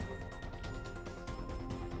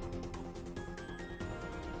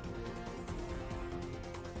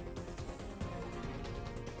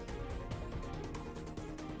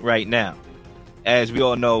right now. As we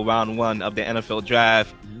all know, round one of the NFL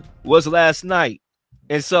draft was last night.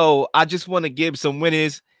 And so I just want to give some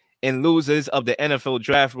winners and losers of the NFL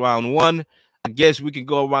draft round one. I guess we can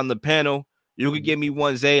go around the panel. You can give me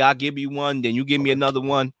one, Zay. I'll give you one. Then you give me another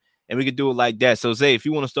one. And we can do it like that. So, Zay, if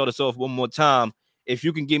you want to start us off one more time, if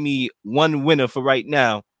you can give me one winner for right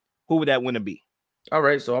now, who would that winner be? All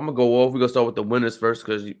right, so I'm gonna go off. We're gonna start with the winners first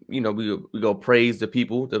because we go praise the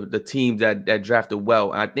people, the teams that drafted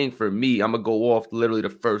well. And I think for me, I'm gonna go off literally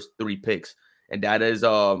the first 3 picks, and that is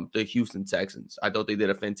the Houston Texans. I thought they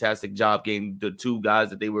did a fantastic job getting the 2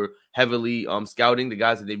 guys that they were heavily scouting, the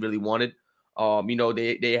guys that they really wanted.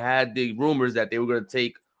 They had the rumors that they were gonna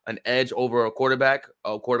take an edge over a quarterback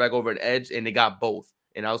over an edge, and they got both.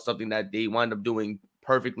 And that was something that they wound up doing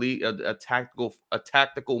perfectly, a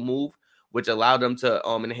tactical move, which allowed them to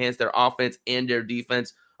enhance their offense and their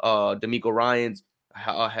defense. D'Amico Ryan's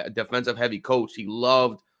defensive heavy coach, he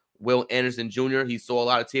loved Will Anderson Jr. He saw a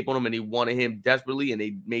lot of tape on him, and he wanted him desperately, and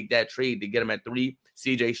they make that trade to get him at 3.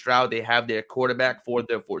 CJ Stroud, they have their quarterback for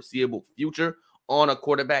their foreseeable future on a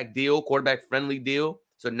quarterback-friendly deal.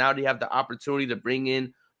 So now they have the opportunity to bring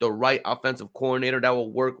in the right offensive coordinator that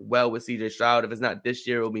will work well with CJ Stroud. If it's not this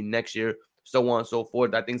year, it'll be next year, so on and so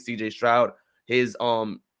forth. I think CJ Stroud, his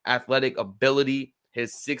athletic ability,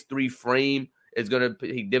 his 6'3" frame is going to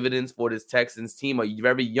pay dividends for this Texans team, a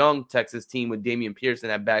very young Texas team with Damian Pierce in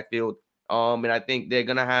that backfield. And I think they're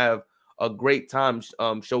going to have a great time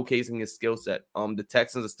showcasing his skill set. The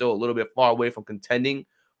Texans are still a little bit far away from contending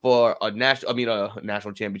for a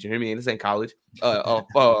national championship. Hear me, this ain't college,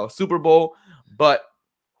 Super Bowl, but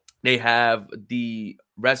they have the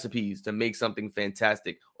recipes to make something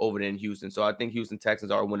fantastic over there in Houston. So I think Houston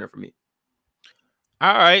Texans are a winner for me.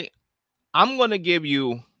 All right. I'm going to give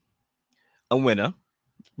you a winner,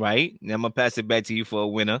 right? And I'm going to pass it back to you for a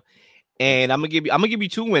winner. And I'm going to give you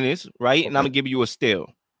 2 winners, right? Okay. And I'm going to give you a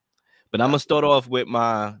steal. But I'm going to start off with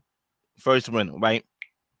my first winner, right?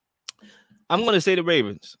 I'm going to say the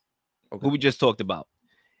Ravens, who we just talked about.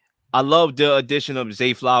 I love the addition of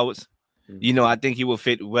Zay Flowers. I think he will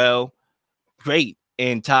fit great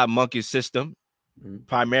in Todd Monken's system,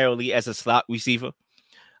 primarily as a slot receiver.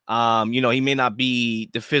 He may not be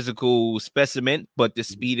the physical specimen, but the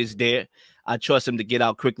speed is there. I trust him to get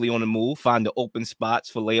out quickly on the move, find the open spots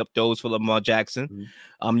for layup throws for Lamar Jackson.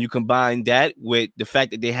 You combine that with the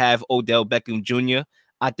fact that they have Odell Beckham Jr.,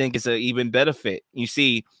 I think it's an even better fit. You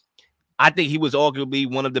see, I think he was arguably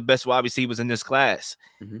one of the best wide receivers in this class.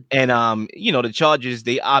 And, the Chargers,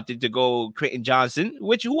 they opted to go Quentin Johnson,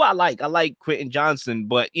 who I like. I like Quentin Johnson,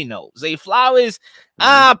 but, Zay Flowers,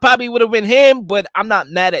 I probably would have been him, but I'm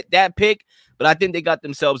not mad at that pick. But I think they got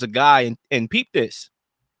themselves a guy, and peep this.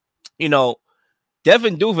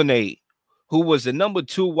 Devin Duvernay, who was the number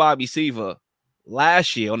 2 wide receiver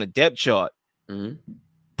last year on the depth chart,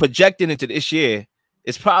 projecting into this year,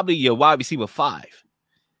 is probably your wide receiver 5.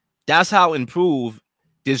 That's how improved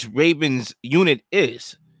this Ravens unit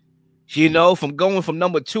is. From going from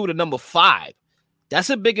number 2 to number 5.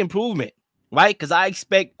 That's a big improvement, right? Because I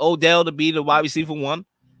expect Odell to be the wide receiver 1.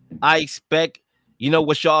 I expect,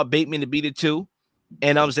 Rashad Bateman to be the 2.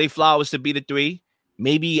 And Zay Flowers to be the 3.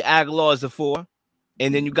 Maybe Aguilar is the 4.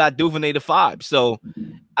 And then you got Duvernay the 5. So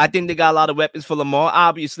I think they got a lot of weapons for Lamar.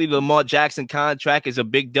 Obviously, the Lamar Jackson contract is a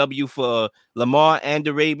big W for Lamar and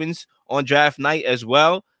the Ravens on draft night as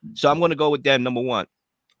well. So I'm going to go with them, number 1.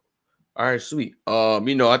 All right, sweet. I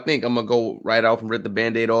think I'm going to go right off and rip the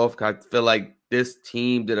Band-Aid off. I feel like this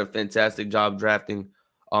team did a fantastic job drafting,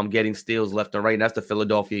 getting steals left and right. And that's the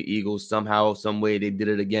Philadelphia Eagles. Somehow, some way, they did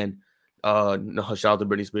it again. No, shout out to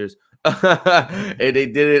Britney Spears. And they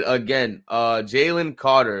did it again. Jalen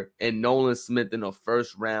Carter and Nolan Smith in the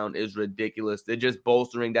first round is ridiculous. They're just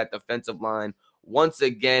bolstering that defensive line once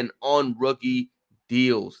again on rookie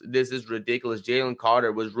deals. This is ridiculous. Jalen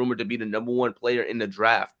Carter was rumored to be the number 1 player in the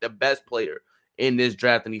draft, the best player in this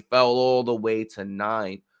draft, and he fell all the way to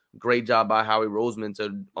 9. Great job by Howie Roseman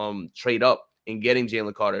to trade up and getting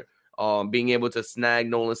Jalen Carter. Being able to snag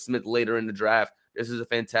Nolan Smith later in the draft. This is a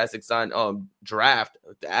fantastic draft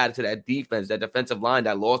to add to that defense, that defensive line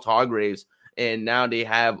that lost Hargraves, and now they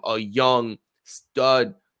have a young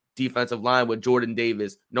stud defensive line with Jordan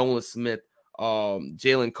Davis, Nolan Smith,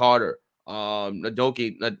 Jalen Carter,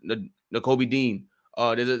 Nakobe Dean.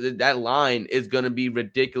 That line is going to be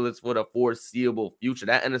ridiculous for the foreseeable future.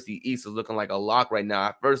 That NFC East is looking like a lock right now.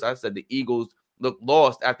 At first, I said the Eagles look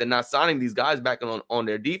lost after not signing these guys back on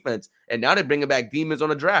their defense, and now they're bringing back demons on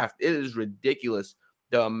the draft. It is ridiculous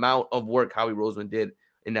the amount of work Howie Roseman did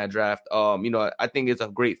in that draft. I think it's a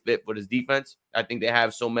great fit for this defense. I think they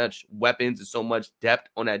have so much weapons and so much depth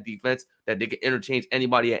on that defense that they can interchange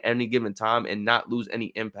anybody at any given time and not lose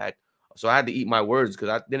any impact. So I had to eat my words because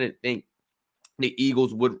I didn't think the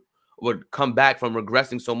Eagles would come back from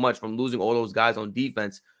regressing so much from losing all those guys on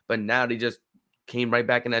defense. But now they just came right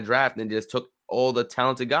back in that draft and just took all the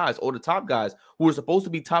talented guys, all the top guys who were supposed to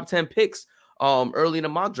be top 10 picks early in the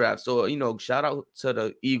mock draft. So, shout out to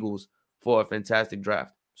the Eagles for a fantastic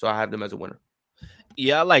draft. So I have them as a winner.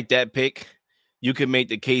 Yeah, I like that pick. You can make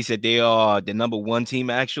the case that they are the number one team,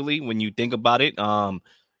 actually, when you think about it.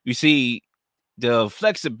 You see the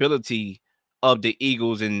flexibility of the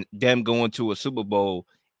Eagles and them going to a Super Bowl,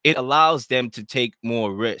 it allows them to take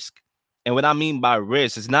more risk. And what I mean by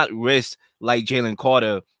risk is not risk like Jalen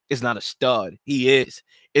Carter is not a stud. He is.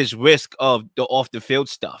 It's risk of the off the field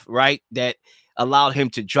stuff, right? That allowed him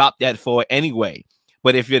to drop that for anyway.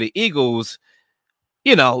 But if you're the Eagles,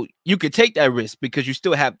 you could take that risk because you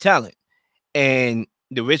still have talent. And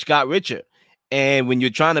the rich got richer. And when you're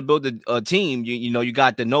trying to build a team, you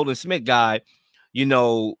got the Nolan Smith guy,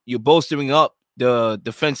 you're bolstering up the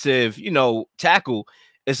defensive, tackle.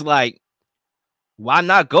 It's like, why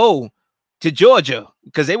not go to Georgia?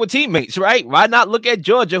 Because they were teammates, right? Why not look at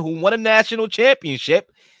Georgia, who won a national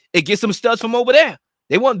championship, and get some studs from over there?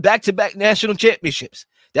 They won back-to-back national championships.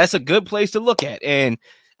 That's a good place to look at. And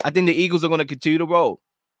I think the Eagles are going to continue to roll.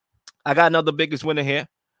 I got another biggest winner here.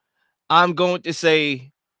 I'm going to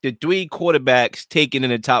say the 3 quarterbacks taken in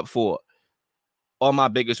the top 4 are my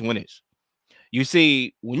biggest winners. You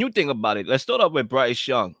see, when you think about it, let's start off with Bryce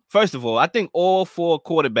Young. First of all, I think all 3.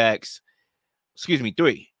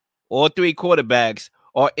 All 3 quarterbacks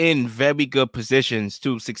are in very good positions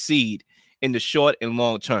to succeed in the short and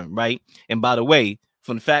long term, right? And by the way,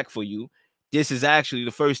 fun fact for you, this is actually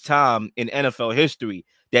the first time in NFL history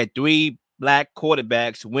that 3 black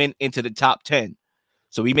quarterbacks went into the top 10.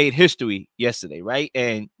 So we made history yesterday, right?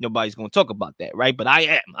 And nobody's going to talk about that, right? But I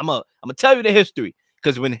am. I'm going to tell you the history,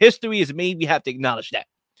 because when history is made, we have to acknowledge that.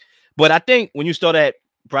 But I think when you start at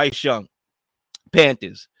Bryce Young,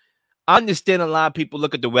 Panthers, I understand a lot of people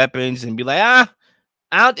look at the weapons and be like, I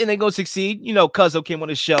don't think they're going to succeed. Cuzzo came on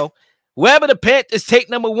the show. Wherever the Panthers take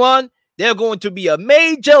number 1, they're going to be a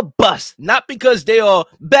major bust. Not because they are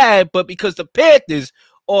bad, but because the Panthers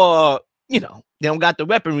are, they don't got the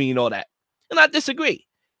weaponry and all that. And I disagree.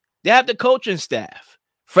 They have the coaching staff.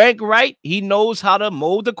 Frank Wright, he knows how to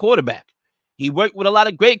mold the quarterback. He worked with a lot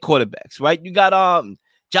of great quarterbacks, right? You got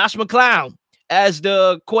Josh McClown as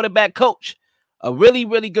the quarterback coach. A really,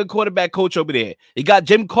 really good quarterback coach over there. You got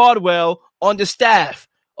Jim Caldwell on the staff.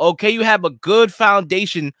 Okay, you have a good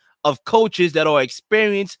foundation of coaches that are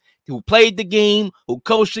experienced, who played the game, who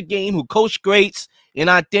coached the game, who coached greats. And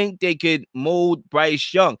I think they could mold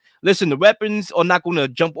Bryce Young. Listen, the weapons are not going to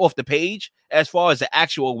jump off the page as far as the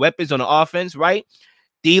actual weapons on the offense, right?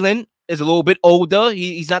 Thielen is a little bit older.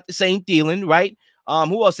 He's not the same Thielen, right?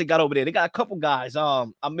 Who else they got over there? They got a couple guys.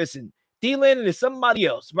 I'm missing Thielen and there's somebody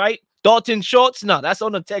else, right? Dalton Schultz. No, that's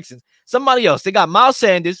on the Texans. Somebody else. They got Miles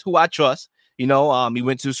Sanders, who I trust. He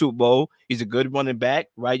went to the Super Bowl. He's a good running back,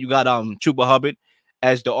 right? You got Chuba Hubbard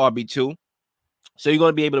as the RB2. So you're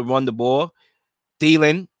going to be able to run the ball.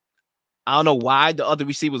 Thielen, I don't know why the other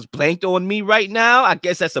receivers blanked on me right now. I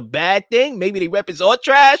guess that's a bad thing. Maybe they weapons are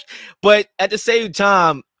trash, but at the same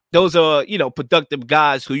time, those are, productive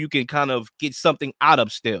guys who you can kind of get something out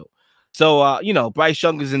of still. So, Bryce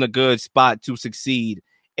Young is in a good spot to succeed.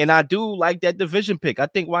 And I do like that division pick. I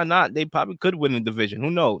think why not? They probably could win the division.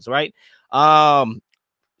 Who knows, right?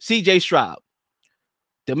 CJ Stroud.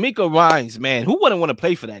 DeMeco Ryans, man, who wouldn't want to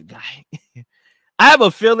play for that guy? I have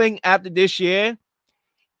a feeling after this year,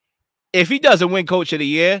 if he doesn't win Coach of the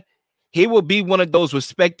Year, he will be one of those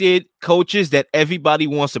respected coaches that everybody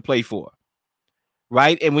wants to play for,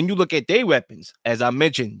 right? And when you look at their weapons, as I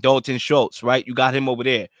mentioned, Dalton Schultz, right? You got him over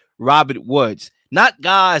there. Robert Woods. Not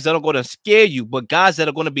guys that are going to scare you, but guys that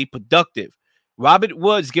are going to be productive. Robert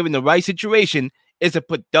Woods, given the right situation, is a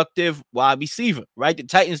productive wide receiver, right? The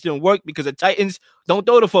Titans didn't work because the Titans don't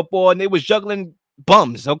throw the football, and they was juggling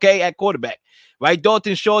bums, okay, at quarterback, right?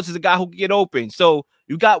 Dalton Schultz is a guy who can get open. So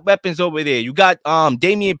you got weapons over there. You got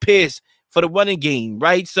Damian Pierce for the running game,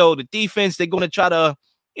 right? So the defense, they're going to try to,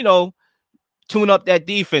 tune up that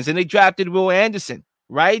defense. And they drafted Will Anderson,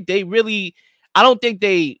 right? I don't think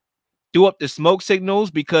they threw up the smoke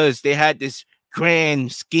signals because they had this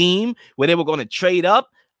grand scheme where they were going to trade up.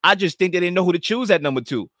 I just think they didn't know who to choose at number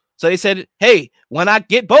 2. So they said, hey, why not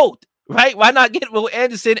get both? Right? Why not get Will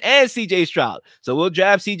Anderson and CJ Stroud? So we'll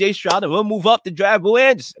draft CJ Stroud and we'll move up to draft Will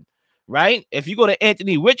Anderson, right? If you go to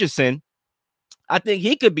Anthony Richardson, I think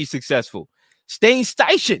he could be successful. Staying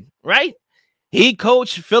Station, right? He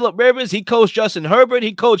coached Phillip Rivers. He coached Justin Herbert.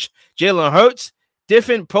 He coached Jalen Hurts,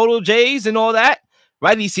 different proteges and all that,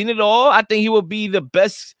 right? He's seen it all. I think he will be the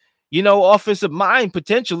best, offensive mind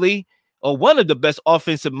potentially, or one of the best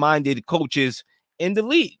offensive-minded coaches in the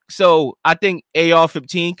league. So I think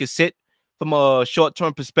AR-15 could sit from a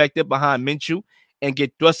short-term perspective behind Minshew and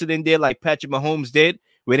get thrusted in there like Patrick Mahomes did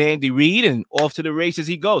with Andy Reid, and off to the races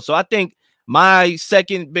he goes. So I think my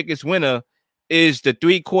second biggest winner is the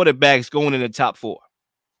 3 quarterbacks going in the top 4.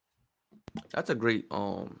 That's a great,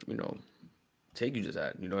 take you just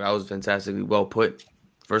had. That was fantastically well put.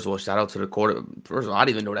 First of all, shout out to the quarter. First of all, I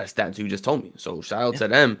didn't even know that stat until you just told me. So shout out to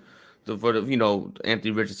them for the,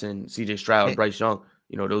 Anthony Richardson, CJ Stroud, Bryce Young.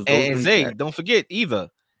 Those and Zay, don't forget either.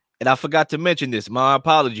 And I forgot to mention this. My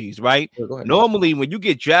apologies, right? Yeah, normally, when you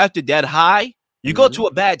get drafted that high, you go to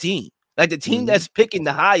a bad team. Like the team that's picking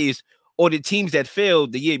the highest or the teams that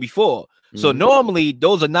failed the year before. So normally,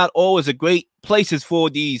 those are not always a great places for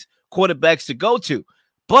these quarterbacks to go to.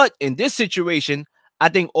 But in this situation, I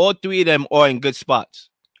think all 3 of them are in good spots.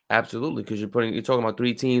 Absolutely, because you're talking about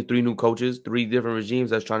 3 teams, 3 new coaches, 3 different regimes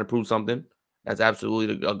that's trying to prove something. That's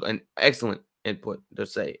absolutely an excellent input to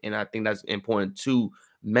say, and I think that's important to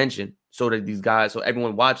mention so that these guys, so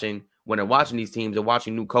everyone watching, when they're watching these teams, they're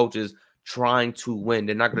watching new coaches trying to win.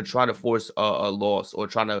 They're not going to try to force a loss or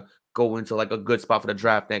trying to go into like a good spot for the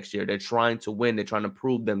draft next year. They're trying to win. They're trying to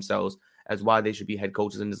prove themselves as why they should be head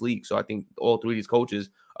coaches in this league. So I think all 3 of these coaches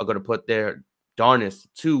are going to put their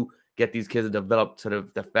darnest to get these kids to develop to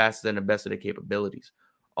the fastest and the best of their capabilities.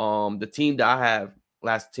 The team that I have,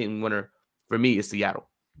 last team winner for me, is Seattle.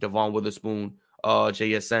 Devon Witherspoon,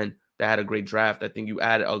 JSN, that had a great draft. I think you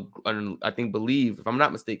added believe, if I'm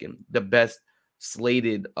not mistaken, the best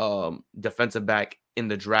slated defensive back in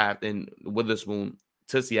the draft in Witherspoon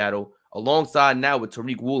to Seattle, alongside now with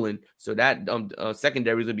Tariq Woolen. So that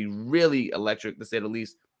secondary is going to be really electric, to say the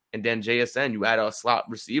least. And then JSN, you add a slot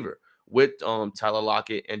receiver with Tyler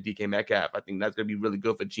Lockett and DK Metcalf. I think that's going to be really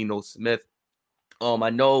good for Geno Smith. I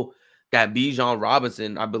know that Bijan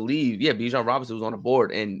Robinson, Bijan Robinson was on the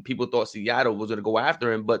board, and people thought Seattle was going to go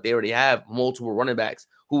after him, but they already have multiple running backs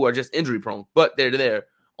who are just injury prone, but they're there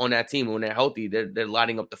on that team. When they're healthy, they're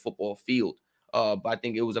lighting up the football field. But I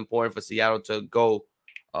think it was important for Seattle to go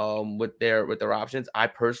with their options. I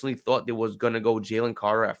personally thought they was going to go Jalen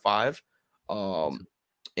Carter at 5.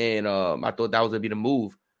 And I thought that was going to be the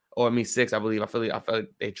move. Or 6, I believe. I feel like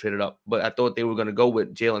they traded up, but I thought they were going to go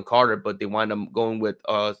with Jalen Carter, but they wind up going with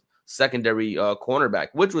secondary cornerback,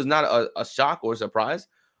 which was not a shock or a surprise,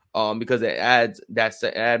 because it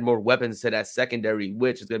add more weapons to that secondary,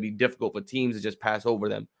 which is going to be difficult for teams to just pass over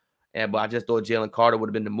them. But I just thought Jalen Carter would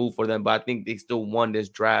have been the move for them. But I think they still won this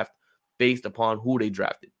draft based upon who they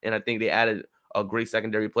drafted, and I think they added a great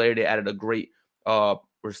secondary player. They added a great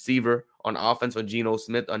receiver on offense for Geno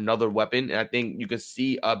Smith, another weapon. And I think you can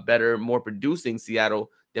see a better, more producing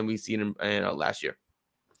Seattle than we've seen in last year.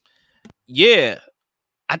 Yeah,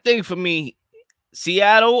 I think for me,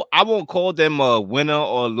 Seattle, I won't call them a winner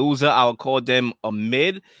or a loser. I'll call them a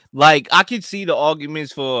mid. Like, I can see the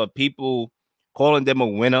arguments for people calling them a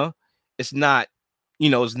winner. It's not,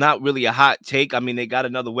 it's not really a hot take. I mean, they got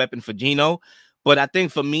another weapon for Geno. But I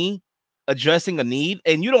think for me, addressing a need,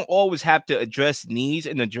 and you don't always have to address needs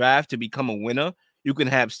in the draft to become a winner. You can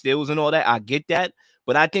have steals and all that. I get that.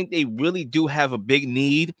 But I think they really do have a big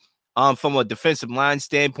need from a defensive line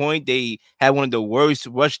standpoint. They had one of the worst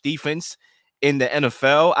rush defense in the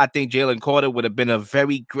NFL. I think Jalen Carter would have been a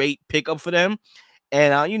very great pickup for them.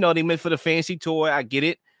 And, they meant for the fancy tour. I get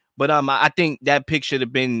it. But I think that pick should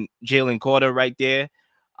have been Jalen Carter right there.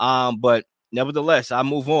 But nevertheless, I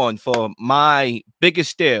move on for my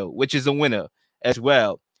biggest steal, which is a winner as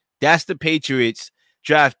well. That's the Patriots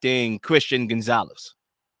drafting Christian Gonzalez.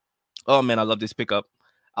 Oh, man, I love this pickup.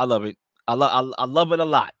 I love it. I love it a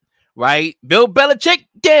lot, right? Bill Belichick,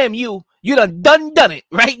 damn you. You done it,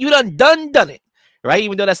 right? You done it, right?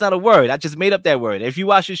 Even though that's not a word. I just made up that word. If you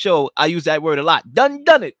watch the show, I use that word a lot. Done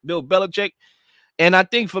it, Bill Belichick. And I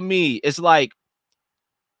think for me, it's like,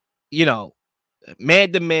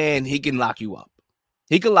 man to man, he can lock you up.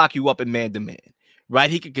 He can lock you up in man to man, right?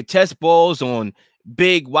 He can contest balls on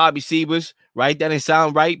big wide receivers, right? That didn't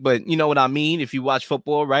sound right, but you know what I mean. If you watch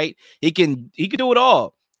football, right? He can do it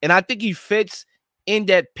all. And I think he fits in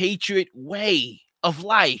that Patriot way of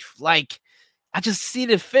life. Like, I just see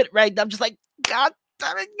the fit right. I'm just like, God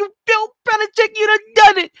damn it, you Bill Belichick, you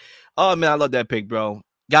done it. Oh, man, I love that pick, bro.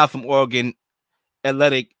 Guy from Oregon,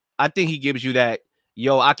 athletic. I think he gives you that,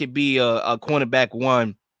 I could be a cornerback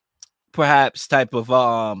 1, perhaps type of,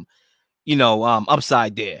 upside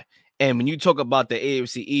there. And when you talk about the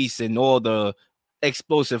AFC East and all the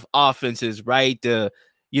explosive offenses, right? The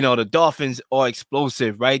Dolphins are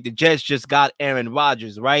explosive, right? The Jets just got Aaron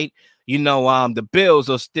Rodgers, right? The Bills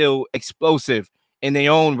are still explosive in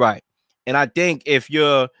their own right. And I think if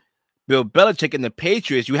you're Bill Belichick and the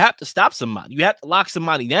Patriots, you have to stop somebody. You have to lock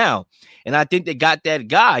somebody down. And I think they got that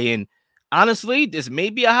guy. And honestly, this may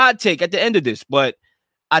be a hot take at the end of this, but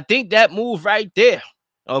I think that move right there.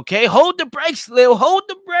 Okay, hold the brakes, Lil. Hold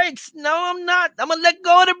the brakes. No, I'm not. I'm gonna let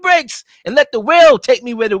go of the brakes and let the wheel take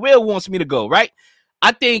me where the wheel wants me to go. Right?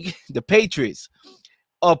 I think the Patriots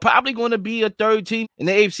are probably going to be a third team in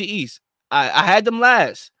the AFC East. I had them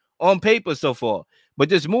last on paper so far, but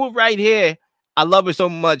this move right here, I love it so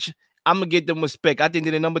much. I'm gonna get them respect. I think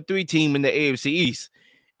they're the number 3 team in the AFC East,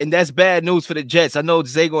 and that's bad news for the Jets. I know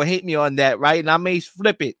Zay gonna hate me on that, right? And I may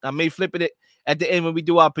flip it. At the end when we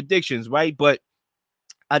do our predictions, right? But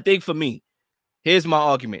I think for me, here's my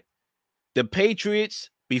argument. The Patriots,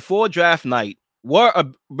 before draft night, were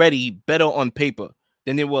already better on paper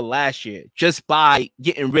than they were last year just by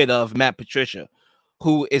getting rid of Matt Patricia,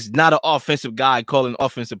 who is not an offensive guy calling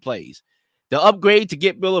offensive plays. The upgrade to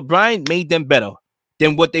get Bill O'Brien made them better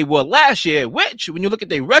than what they were last year, which, when you look at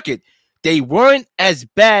their record, they weren't as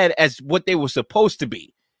bad as what they were supposed to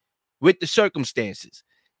be with the circumstances.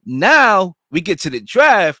 Now we get to the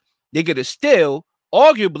draft, they get a steal,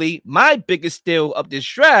 arguably my biggest steal of this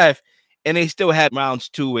draft, and they still have rounds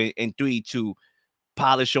 2 and 3 to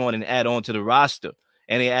polish on and add on to the roster.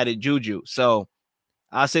 And they added Juju. So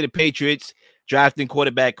I'll say the Patriots drafting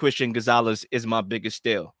quarterback Christian Gonzalez is my biggest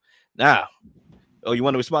steal. Now, you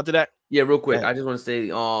want to respond to that? Yeah, real quick. I just want to say,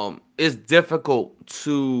 it's difficult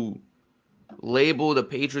to label the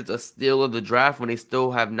Patriots a steal of the draft when they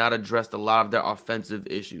still have not addressed a lot of their offensive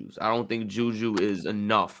issues. I don't think Juju is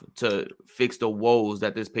enough to fix the woes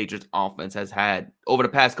that this Patriots offense has had over the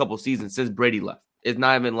past couple seasons since Brady left. It's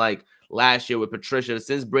not even like last year with Patricia.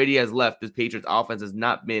 Since Brady has left, this Patriots offense has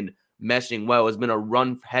not been meshing well. It's been a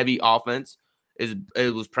run-heavy offense.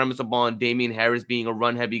 It was premised upon Damian Harris being a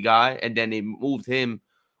run-heavy guy, and then they moved him,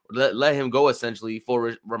 let him go essentially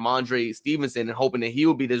for Ramondre Stevenson and hoping that he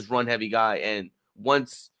would be this run-heavy guy. And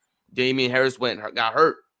once Damian Harris got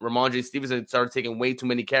hurt, Ramondre Stevenson started taking way too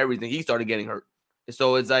many carries and he started getting hurt.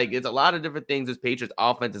 So it's like it's a lot of different things this Patriots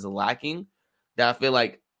offense is lacking that I feel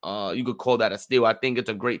like you could call that a steal. I think it's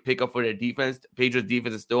a great pickup for their defense. Patriots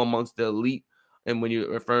defense is still amongst the elite. And when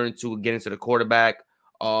you're referring to getting to the quarterback,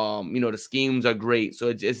 the schemes are great. So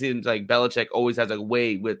it seems like Belichick always has a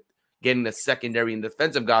way with getting the secondary and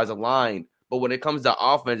defensive guys aligned. But when it comes to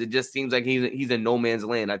offense, it just seems like he's in no man's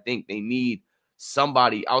land. I think they need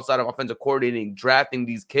somebody outside of offensive coordinating, drafting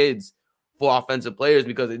these kids for offensive players,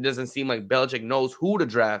 because it doesn't seem like Belichick knows who to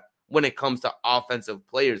draft when it comes to offensive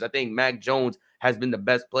players. I think Mac Jones has been the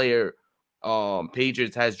best player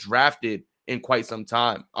Patriots has drafted in quite some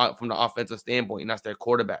time from the offensive standpoint, and that's their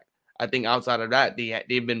quarterback. I think outside of that,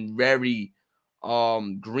 they've been very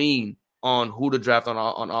green on who to draft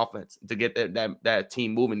on offense to get that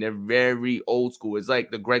team moving. They're very old school. It's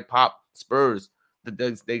like the Greg Pop Spurs.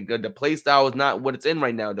 The play style is not what it's in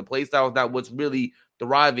right now. The play style is not what's really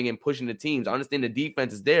thriving and pushing the teams. I understand the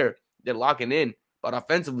defense is there. They're locking in. But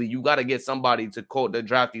offensively, you got to get somebody to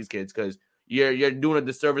draft these kids, because you're doing a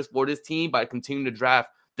disservice for this team by continuing to draft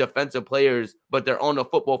defensive players, but they're on the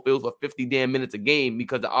football field for 50 damn minutes a game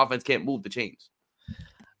because the offense can't move the chains.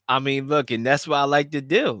 I mean, look, and that's why I like the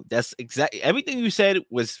deal. That's exactly everything you said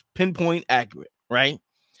was pinpoint accurate, right?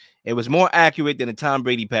 It was more accurate than a Tom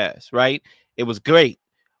Brady pass, right? It was great.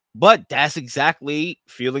 But that's exactly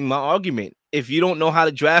fueling my argument. If you don't know how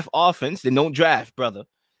to draft offense, then don't draft, brother.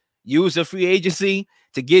 Use a free agency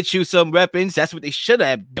to get you some weapons. That's what they should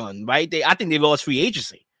have done, right? I think they lost free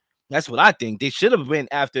agency. That's what I think. They should have went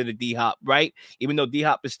after the D-Hop, right? Even though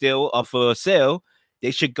D-Hop is still up for sale,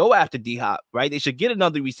 they should go after D-Hop, right? They should get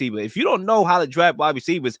another receiver. If you don't know how to draft wide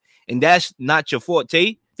receivers and that's not your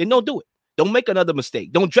forte, then don't do it. Don't make another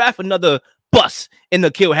mistake. Don't draft another bust in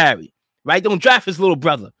the Kill Harry, right? Don't draft his little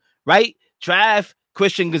brother, right? Draft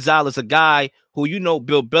Christian Gonzalez, a guy who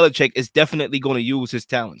Bill Belichick is definitely going to use his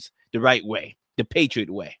talents the right way, the Patriot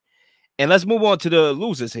way. And let's move on to the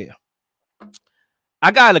losers here. I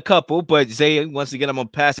got a couple, but Zay, once again, I'm going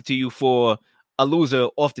to pass it to you for a loser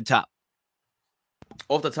off the top.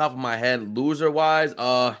 Off the top of my head, loser-wise,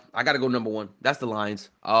 I got to go number one. That's the Lions.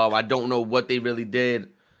 I don't know what they really did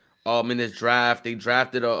in this draft. They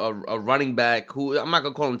drafted a running back who, I'm not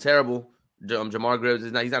going to call him terrible. Jamar Gibbs,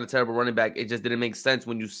 he's not a terrible running back. It just didn't make sense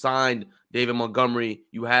when you signed David Montgomery.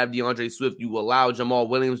 You have DeAndre Swift. You allow Jamal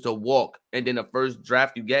Williams to walk. And then the first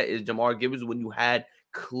draft you get is Jamar Gibbs when you had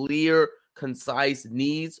clear concise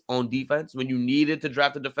needs on defense. When you needed to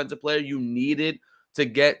draft a defensive player, you needed to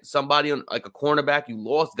get somebody on like a cornerback. You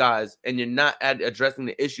lost guys, and you're not addressing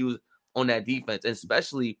the issues on that defense, and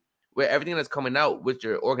especially where everything that's coming out with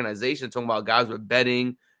your organization, talking about guys were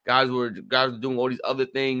betting, guys were doing all these other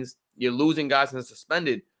things. You're losing guys and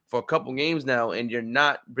suspended for a couple games now, and you're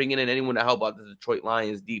not bringing in anyone to help out the Detroit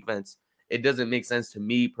Lions defense. It doesn't make sense to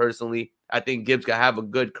me personally. I think Gibbs could have a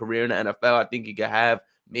good career in the NFL. I think he could have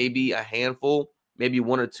maybe a handful, maybe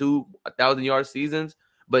 1 or 2 1,000-yard seasons,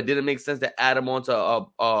 but it didn't make sense to add him onto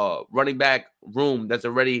a running back room that's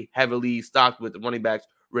already heavily stocked with running backs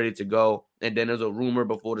ready to go. And then there's a rumor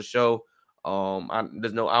before the show. I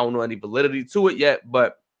don't know any validity to it yet,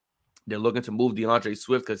 but they're looking to move DeAndre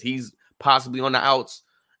Swift because he's possibly on the outs.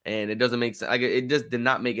 And it doesn't make sense. It just did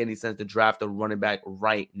not make any sense to draft a running back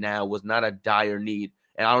right now. It was not a dire need.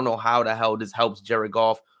 And I don't know how the hell this helps Jared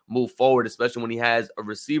Goff move forward, especially when he has a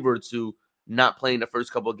receiver to not playing the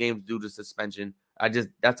first couple of games due to suspension.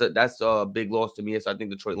 That's a big loss to me. So I think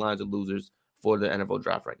Detroit Lions are losers for the NFL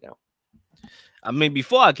draft right now. I mean,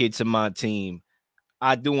 before I get to my team,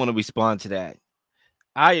 I do want to respond to that.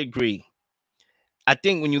 I agree. I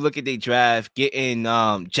think when you look at the draft, getting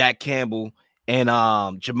Jack Campbell and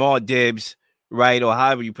Jamal Gibbs, right, or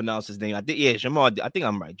however you pronounce his name. I think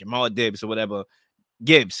I'm right. Jamal Gibbs or whatever.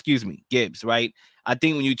 Gibbs, right? I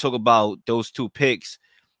think when you talk about those 2 picks,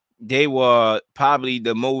 they were probably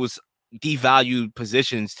the most devalued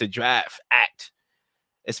positions to draft at,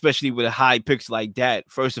 especially with high picks like that.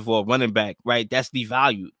 First of all, running back, right? That's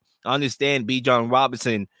devalued. I understand Bijan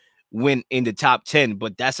Robinson went in the top 10,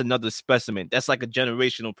 but that's another specimen. That's like a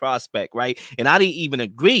generational prospect, right? And I didn't even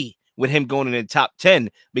agree with him going in the top 10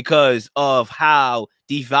 because of how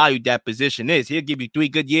devalued that position is. He'll give you 3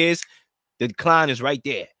 good years. The decline is right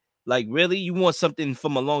there. Like, really? You want something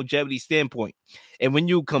from a longevity standpoint. And when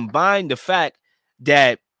you combine the fact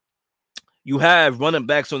that you have running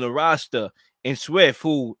backs on the roster and Swift,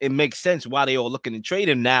 who it makes sense why they all looking to trade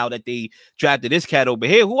him now that they drafted this cat over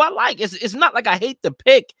here, who I like. It's not like I hate the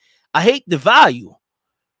pick. I hate the value.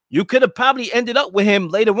 You could have probably ended up with him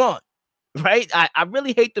later on, right? I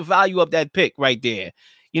really hate the value of that pick right there.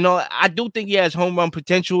 You know, I do think he has home run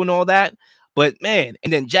potential and all that, but man,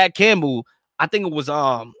 and then Jack Campbell, I think it was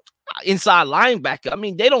inside linebacker. I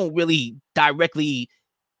mean, they don't really directly,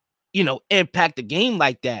 impact the game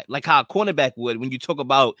like that, like how a cornerback would when you talk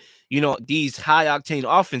about, these high octane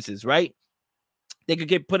offenses, right? They could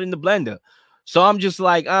get put in the blender. So I'm just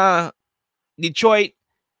like, Detroit,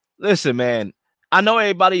 listen, man, I know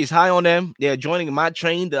everybody is high on them. They're joining my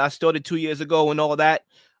train that I started 2 years ago and all that.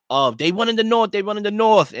 They run in the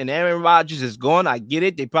North, and Aaron Rodgers is gone. I get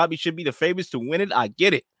it. They probably should be the favorites to win it. I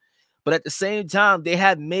get it. But at the same time, they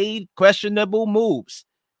have made questionable moves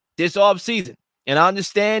this offseason. And I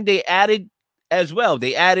understand they added as well.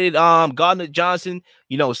 They added Gardner Johnson,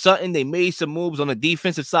 Sutton. They made some moves on the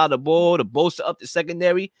defensive side of the ball to bolster up the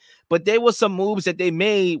secondary. But there were some moves that they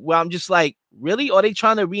made where I'm just like, really? Are they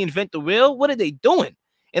trying to reinvent the wheel? What are they doing?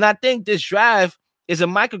 And I think this draft is a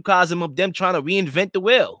microcosm of them trying to reinvent the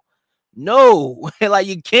wheel. No, like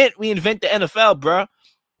you can't reinvent the NFL, bro.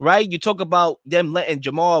 Right? You talk about them letting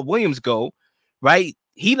Jamal Williams go, right?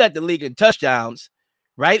 He led the league in touchdowns,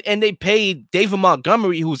 right? And they paid David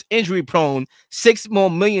Montgomery, who's injury prone, $6 more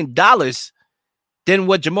million than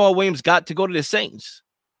what Jamal Williams got to go to the Saints.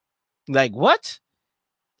 Like, what?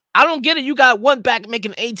 I don't get it. You got one back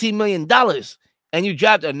making $18 million and you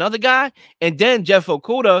drafted another guy. And then Jeff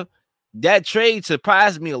Okudah, that trade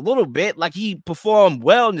surprised me a little bit. Like, he performed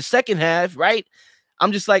well in the second half, right?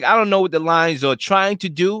 I'm just like, I don't know what the Lions are trying to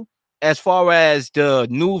do as far as the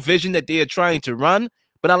new vision that they are trying to run,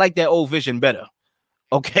 but I like that old vision better.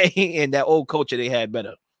 Okay, and that old culture they had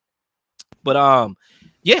better. But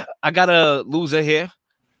yeah, I got a loser here.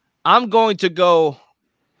 I'm going to go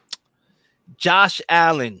Josh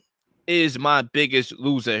Allen is my biggest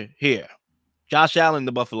loser here. Josh Allen,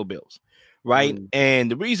 the Buffalo Bills, right? And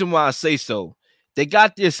the reason why I say so, they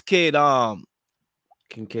got this kid,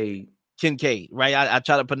 Kincaid, right? I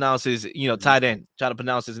try to pronounce his, tight end. Try to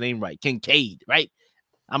pronounce his name right. Kincaid, right?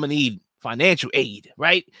 I'm gonna need financial aid,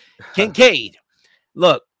 right? Kincaid.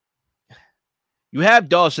 Look, you have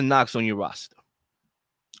Dawson Knox on your roster,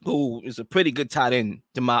 who is a pretty good tight end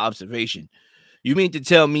to my observation. You mean to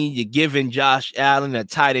tell me you're giving Josh Allen a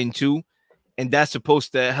tight end too, and that's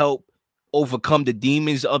supposed to help overcome the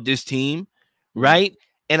demons of this team, right?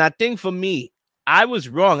 And I think for me, I was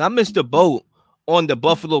wrong. I missed the boat on the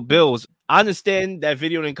Buffalo Bills. I understand that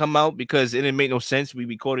video didn't come out because it didn't make no sense. We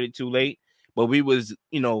recorded it too late, but we was,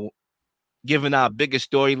 giving our biggest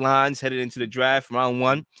storylines headed into the draft round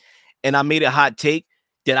 1. And I made a hot take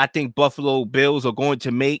that I think Buffalo Bills are going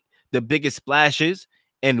to make the biggest splashes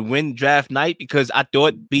and win draft night, because I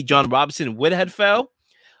thought Bijan Robinson would have fell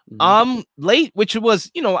late, which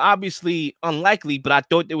was, obviously unlikely, but I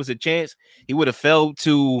thought there was a chance he would have fell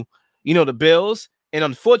to, the Bills. And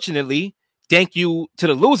unfortunately, thank you to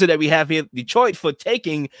the loser that we have here, Detroit, for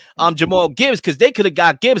taking Jamal Gibbs, because they could have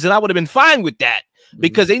got Gibbs and I would have been fine with that,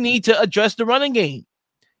 because they need to address the running game.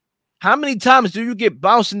 How many times do you get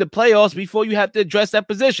bounced in the playoffs before you have to address that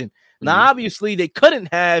position? Now, obviously, they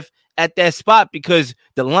couldn't have at that spot because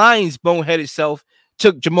the Lions boneheaded self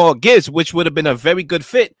took Jamal Gibbs, which would have been a very good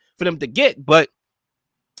fit for them to get. But,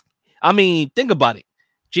 I mean, think about it.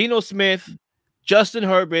 Geno Smith, Justin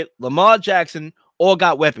Herbert, Lamar Jackson all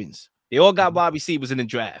got weapons. They all got wide receivers in the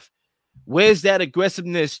draft. Where's that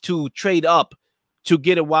aggressiveness to trade up to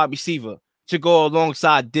get a wide receiver to go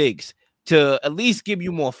alongside Diggs, to at least give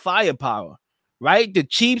you more firepower, right? The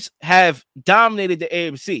Chiefs have dominated the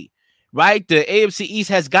AFC, right? The AFC East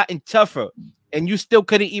has gotten tougher, and you still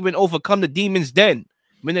couldn't even overcome the Demons then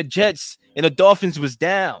when the Jets and the Dolphins was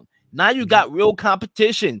down. Now you got real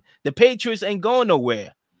competition. The Patriots ain't going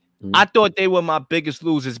nowhere. I thought they were my biggest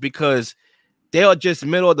losers because they are just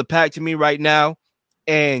middle of the pack to me right now.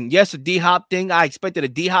 And yes, a D-Hop thing. I expected a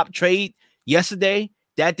D-Hop trade yesterday.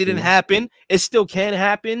 That didn't happen. It still can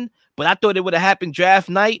happen, but I thought it would have happened draft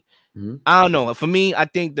night. I don't know. For me, I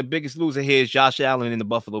think the biggest loser here is Josh Allen and the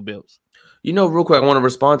Buffalo Bills. Real quick, I want to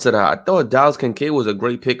respond to that. I thought Dallas Kincaid was a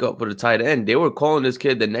great pickup for the tight end. They were calling this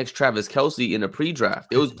kid the next Travis Kelce in the pre-draft.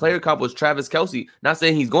 It was player comp was Travis Kelce. Not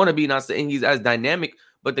saying he's going to be, not saying he's as dynamic,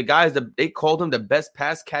 but the guys that they called him the best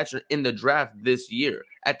pass catcher in the draft this year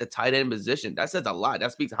at the tight end position. That says a lot.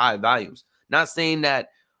 That speaks high volumes. Not saying that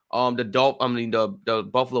the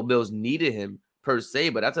Buffalo Bills needed him per se,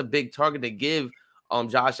 but that's a big target to give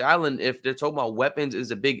Josh Allen. If they're talking about weapons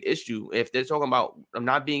is a big issue. If they're talking about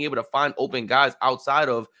not being able to find open guys outside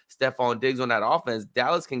of Stephon Diggs on that offense,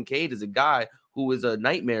 Dallas Kincaid is a guy who is a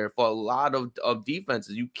nightmare for a lot of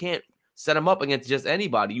defenses. You can't set him up against just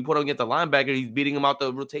anybody. You put him against a linebacker, he's beating him out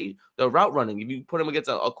the route running. If you put him against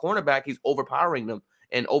a cornerback, he's overpowering them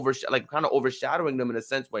and kind of overshadowing them in a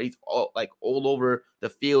sense where he's all over the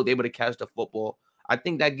field, able to catch the football. I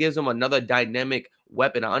think that gives them another dynamic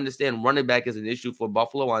weapon. I understand running back is an issue for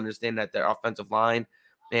Buffalo. I understand that their offensive line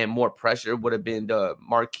and more pressure would have been the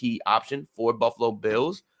marquee option for Buffalo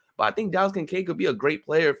Bills. But I think Dallas Kincaid could be a great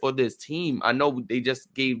player for this team. I know they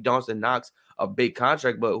just gave Dawson Knox a big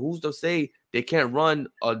contract, but who's to say they can't run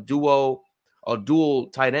a dual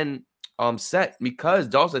tight end set? Because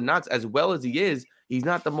Dawson Knox, as well as he is, he's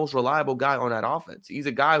not the most reliable guy on that offense. He's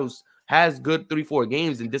a guy who's has good 3-4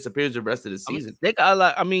 games and disappears the rest of the season. They got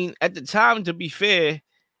at the time, to be fair,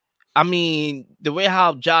 the way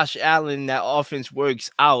how Josh Allen, that offense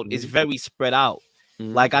works out is very spread out.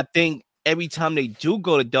 Like, I think every time they do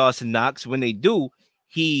go to Dawson Knox, when they do,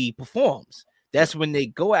 he performs. That's when they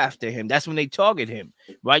go after him. That's when they target him,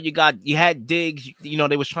 right? You had Diggs,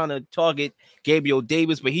 they was trying to target Gabriel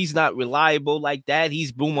Davis, but he's not reliable like that.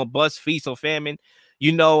 He's boom or bust, feast or famine.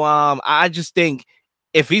 I just think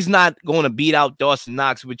if he's not going to beat out Dawson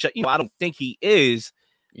Knox, which I don't think he is,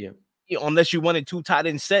 unless you wanted 2 tight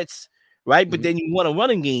end sets, right? But then you want a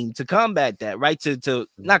running game to combat that, right? To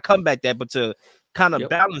not combat that, but to kind of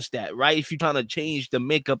balance that, right? If you're trying to change the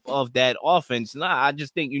makeup of that offense, I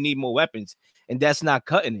just think you need more weapons, and that's not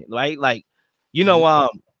cutting it, right? Like, the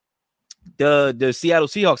Seattle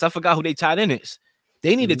Seahawks, I forgot who they tight end is.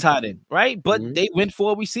 They need a tight end, right? But they went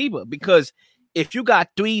for a receiver, because if you got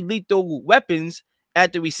 3 lethal weapons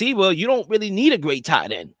at the receiver, you don't really need a great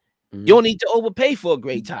tight end. You don't need to overpay for a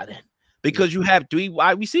great tight end, because you have 3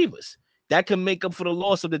 wide receivers that can make up for the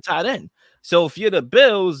loss of the tight end. So if you're the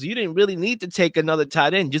Bills, you didn't really need to take another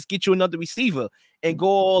tight end. Just get you another receiver and go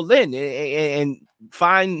all in and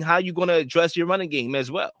find how you're going to address your running game as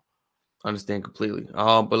well. I understand completely.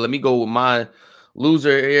 But let me go with my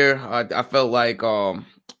loser here. I felt like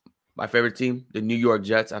my favorite team, the New York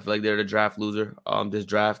Jets. I feel like they're the draft loser this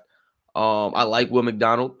draft. I like Will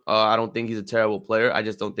McDonald. I don't think he's a terrible player. I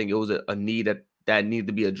just don't think it was a need that needed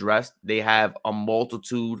to be addressed. They have a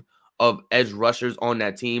multitude of edge rushers on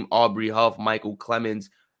that team. Aubrey Huff, Michael Clemens,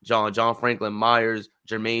 John Franklin Myers,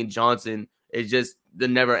 Jermaine Johnson. It's just the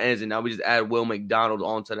never ends. And now we just add Will McDonald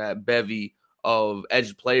onto that bevy of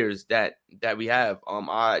edge players that we have.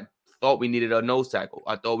 I thought we needed a nose tackle.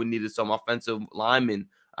 I thought we needed some offensive linemen.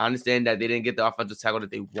 I understand that they didn't get the offensive tackle that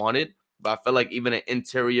they wanted, but I feel like even an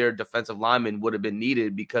interior defensive lineman would have been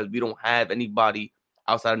needed, because we don't have anybody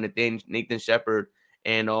outside of Nathan Shepard.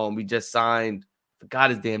 And we just signed, I forgot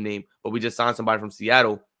his damn name, but we just signed somebody from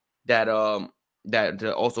Seattle that that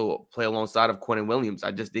to also play alongside of Quentin Williams.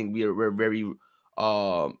 I just think we're very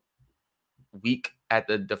weak at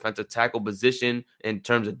the defensive tackle position in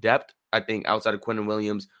terms of depth. I think outside of Quentin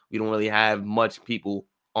Williams, we don't really have much people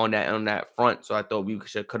on that front. So I thought we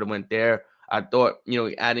could have went there. I thought,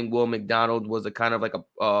 adding Will McDonald was a kind of like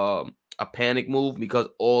a panic move because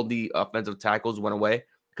all the offensive tackles went away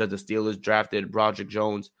because the Steelers drafted Broderick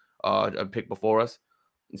Jones, a pick before us.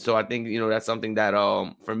 So I think, that's something that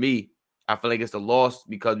for me, I feel like it's a loss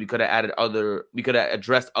because we could have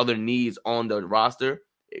addressed other needs on the roster,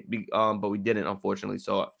 but we didn't, unfortunately.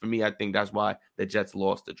 So for me, I think that's why the Jets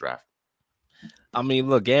lost the draft. I mean,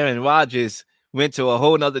 look, Aaron Rodgers went to a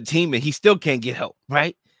whole nother team and he still can't get help,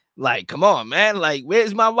 right? Like, come on, man. Like,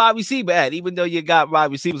 where's my wide receiver at? Even though you got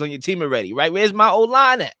wide receivers on your team already, right? Where's my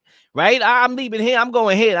O-line at? Right? I'm leaving here. I'm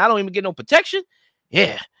going here. I don't even get no protection.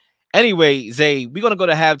 Yeah. Anyway, Zay, we're going to go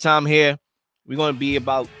to halftime here. We're going to be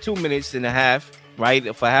about 2 minutes and a half, right,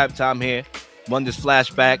 for halftime here. Run this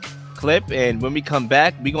flashback clip. And when we come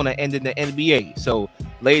back, we're going to end in the NBA. So,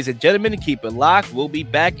 ladies and gentlemen, keep it locked. We'll be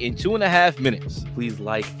back in 2.5 minutes. Please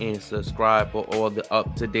like and subscribe for all the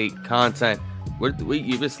up-to-date content.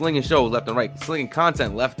 You've been slinging shows left and right, slinging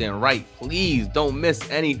content left and right. Please don't miss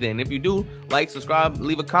anything. If you do, like, subscribe,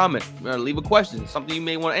 leave a comment, leave a question, something you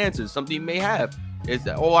may want to answer, something you may have.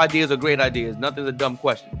 All ideas are great ideas. Nothing's a dumb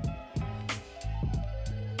question.